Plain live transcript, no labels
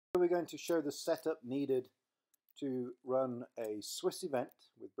we're going to show the setup needed to run a Swiss event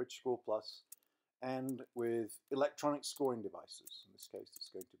with Bridgescore Plus and with electronic scoring devices. In this case,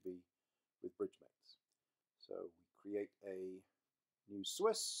 it's going to be with Bridgemates. So we create a new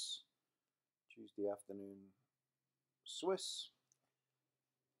Swiss, Tuesday afternoon Swiss,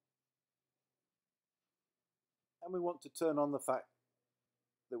 and we want to turn on the fact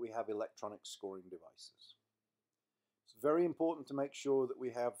that we have electronic scoring devices. It's very important to make sure that we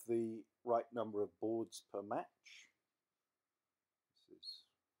have the right number of boards per match. This is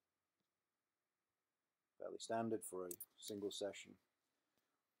fairly standard for a single session.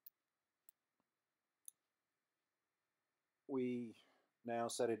 We now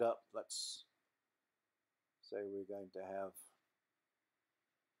set it up. Let's say we're going to have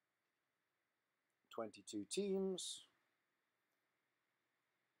 22 teams.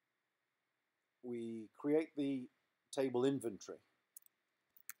 We create the table inventory.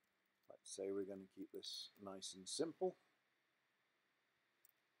 Let's say we're going to keep this nice and simple.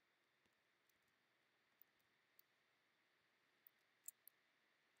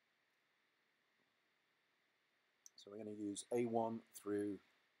 So we're going to use A1 through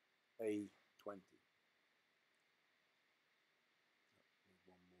A20. One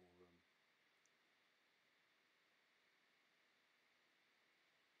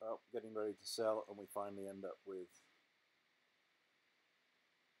more. Getting ready to sell, and we finally end up with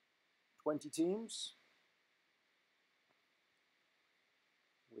 20 teams.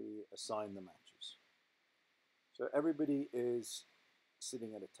 We assign the matches. So everybody is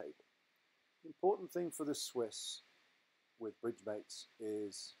sitting at a table. The important thing for the Swiss with Bridgemates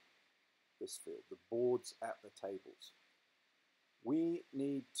is this field, the boards at the tables. We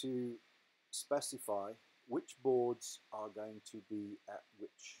need to specify which boards are going to be at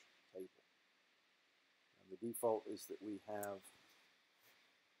which table. And the default is that we have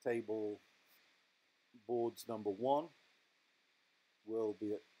table boards number 1 will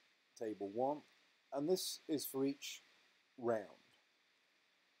be at table 1, and this is for each round.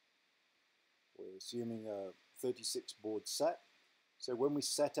 We're assuming a 36 board set, so when we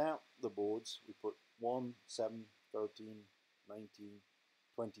set out the boards we put 1, 7, 13, 19,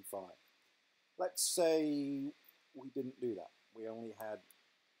 25. Let's say we didn't do that. We only had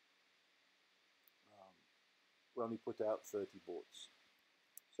we only put out 30 boards.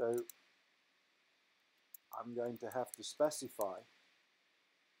 So I'm going to have to specify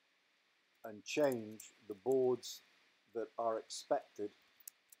and change the boards that are expected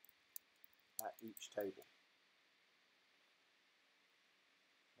at each table.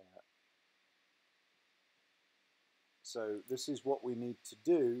 So this is what we need to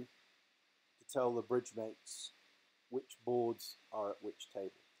do to tell the Bridgemates which boards are at which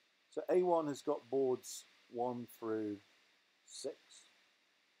table. So A1 has got boards 1 through 6,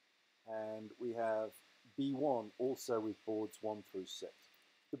 and we have B1 also with boards 1 through 6.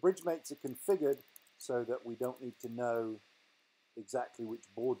 The Bridgemates are configured so that we don't need to know exactly which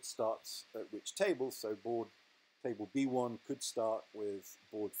board starts at which table. So table B1 could start with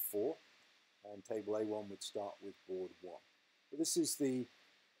board 4, and table A1 would start with board 1. But this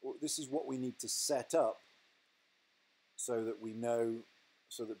is what we need to set up so that we know,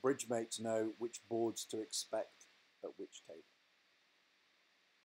 so that Bridgemates know which boards to expect at which table.